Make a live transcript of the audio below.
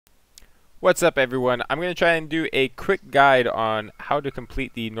What's up, everyone? I'm going to try and do a quick guide on how to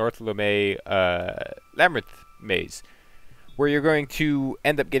complete the North Lomei Labyrinth maze, where you're going to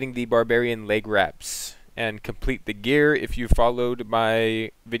end up getting the Barbarian leg wraps and complete the gear if you followed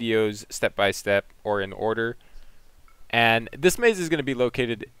my videos step by step or in order. And this maze is going to be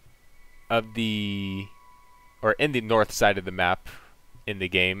located in the north side of the map in the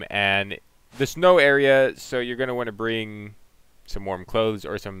game, and the snow area, so you're going to want to bring some warm clothes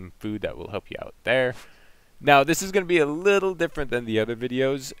or some food that will help you out there. Now, this is going to be a little different than the other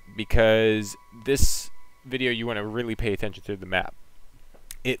videos because this video you want to really pay attention to the map.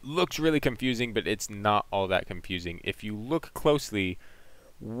 It looks really confusing, but it's not all that confusing. If you look closely,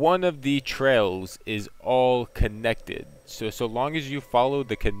 one of the trails is all connected. So long as you follow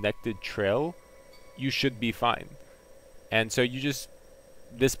the connected trail, you should be fine. And so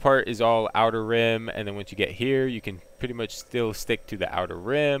this part is all outer rim, and then once you get here, you can pretty much still stick to the outer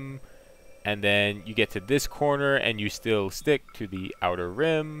rim, and then you get to this corner and you still stick to the outer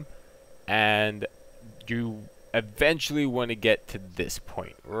rim, and you eventually want to get to this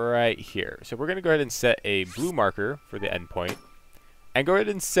point right here. So we're going to go ahead and set a blue marker for the end point, and go ahead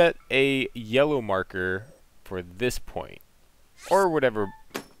and set a yellow marker for this point, or whatever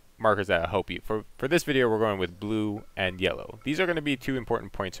markers that help you. For this video, we're going with blue and yellow. These are going to be two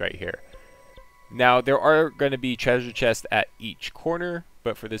important points right here. Now, there are going to be treasure chests at each corner,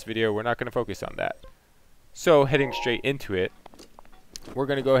 but for this video, we're not going to focus on that. So, heading straight into it, we're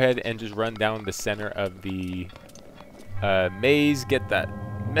going to go ahead and just run down the center of the maze, get that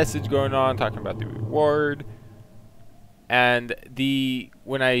message going on, talking about the reward. And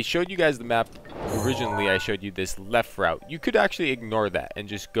when I showed you guys the map originally, I showed you this left route. You could actually ignore that and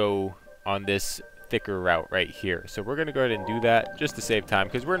just go on this thicker route right here. So we're going to go ahead and do that just to save time,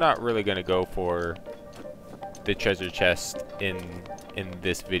 because we're not really going to go for the treasure chest in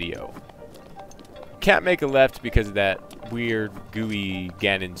this video. Can't make a left because of that weird gooey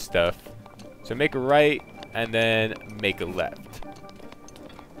Ganon stuff. So make a right and then make a left.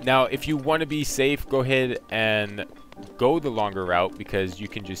 Now, if you want to be safe, go ahead and go the longer route, because you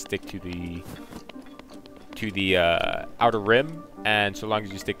can just stick to the outer rim, and so long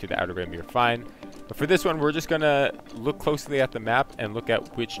as you stick to the outer rim, you're fine. But for this one, we're just gonna look closely at the map and look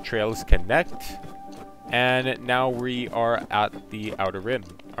at which trails connect, and now we are at the outer rim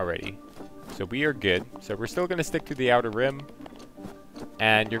already, so we are good. So we're still gonna stick to the outer rim,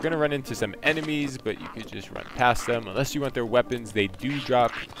 and you're gonna run into some enemies, but you could just run past them unless you want their weapons. They do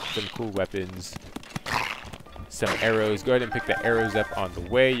drop some cool weapons, some arrows. Go ahead and pick the arrows up on the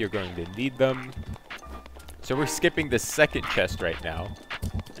way. You're going to need them. So we're skipping the second chest right now,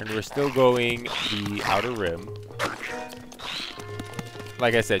 and we're still going the outer rim.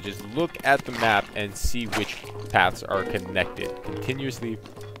 Like I said, just look at the map and see which paths are connected, continuously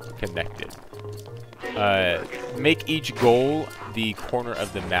connected. Make each goal the corner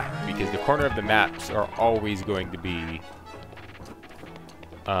of the map, because the corner of the maps are always going to be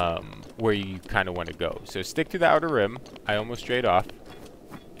where you kind of want to go. So stick to the outer rim. I almost strayed off,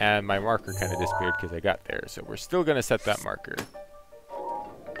 and my marker kind of disappeared because I got there. So we're still going to set that marker.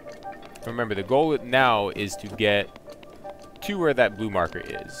 Remember, the goal now is to get to where that blue marker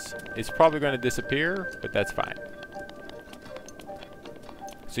is. It's probably going to disappear, but that's fine.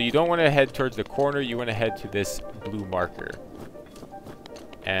 So you don't want to head towards the corner. You want to head to this blue marker.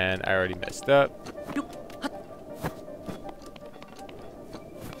 And I already messed up.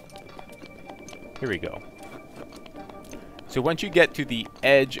 Here we go. So once you get to the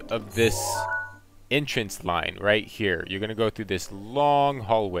edge of this entrance line right here, you're going to go through this long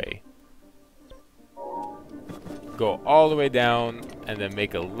hallway. Go all the way down, and then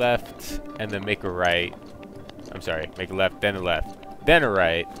make a left, and then make a right. I'm sorry, make a left, then a left, then a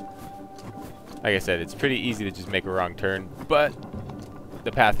right. Like I said, it's pretty easy to just make a wrong turn, but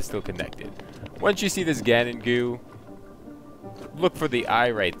the path is still connected. Once you see this Ganon goo, look for the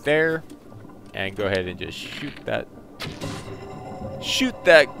eye right there, and go ahead and just shoot that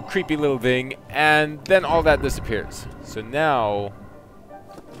creepy little thing, and then all that disappears. So now,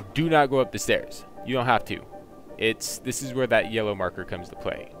 do not go up the stairs. You don't have to. This is where that yellow marker comes to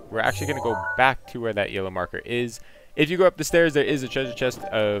play. We're actually going to go back to where that yellow marker is. If you go up the stairs, there is a treasure chest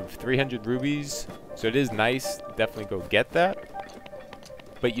of 300 rubies, so it is nice. Definitely go get that,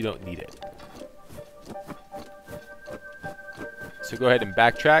 but you don't need it. So go ahead and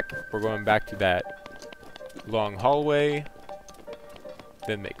backtrack. We're going back to that long hallway.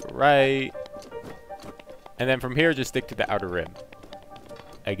 Then make a right. And then from here, just stick to the outer rim.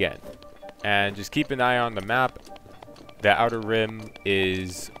 Again. And just keep an eye on the map. The outer rim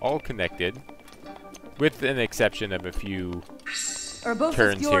is all connected, with an exception of a few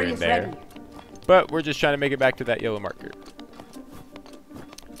turns here and there. But we're just trying to make it back to that yellow marker.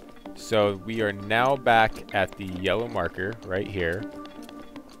 So we are now back at the yellow marker right here.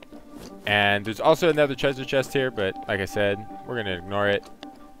 And there's also another treasure chest here, but like I said, we're going to ignore it.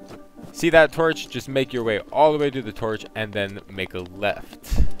 See that torch? Just make your way all the way to the torch and then make a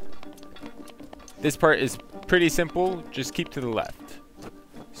left. This part is pretty simple. Just keep to the left.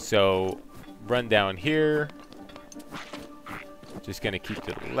 So run down here. Just going to keep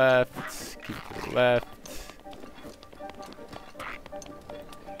to the left. Keep to the left.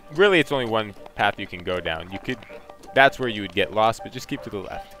 Really, it's only one path you can go down. You could, that's where you would get lost, but just keep to the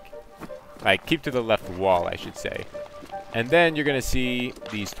left. Like, keep to the left wall, I should say. And then you're going to see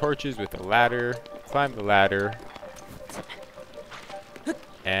these torches with a ladder. Climb the ladder.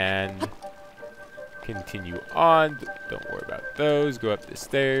 And continue on. Don't worry about those. Go up the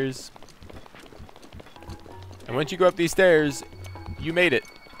stairs. And once you go up these stairs, you made it.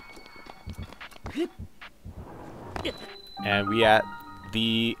 And we at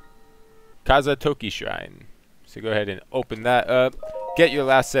the Qaza Tokki shrine. So go ahead and open that up. Get your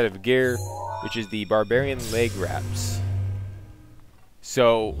last set of gear, which is the Barbarian leg wraps.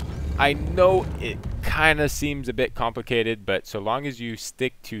 So I know it kind of seems a bit complicated, but so long as you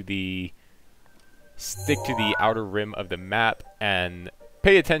stick to the outer rim of the map and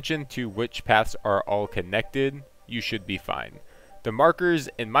pay attention to which paths are all connected, you should be fine. The markers,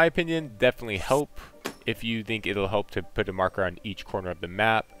 in my opinion, definitely help. If you think it'll help to put a marker on each corner of the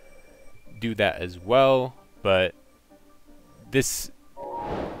map, do that as well. But this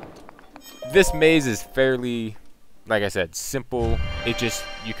maze is fairly, like I said, simple. It just,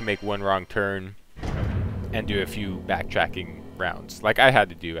 you can make one wrong turn and do a few backtracking rounds, like I had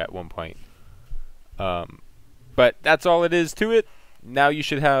to do at one point. But that's all it is to it. Now you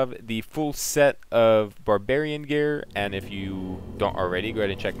should have the full set of Barbarian gear, and if you don't already, go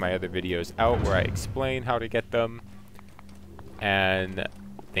ahead and check my other videos out where I explain how to get them. And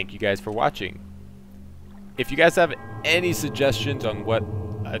thank you guys for watching. If you guys have any suggestions on what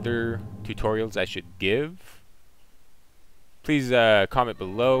other tutorials I should give, please comment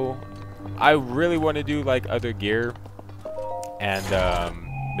below. I really want to do like other gear and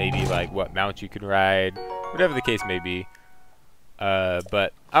maybe like what mount you can ride, whatever the case may be.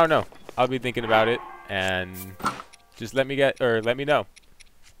 But I don't know. I'll be thinking about it, and just let me know.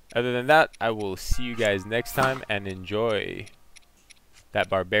 Other than that, I will see you guys next time, and enjoy that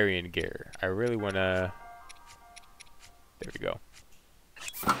Barbarian gear. I really wanna. There we go.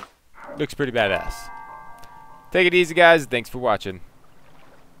 Looks pretty badass. Take it easy, guys. Thanks for watching.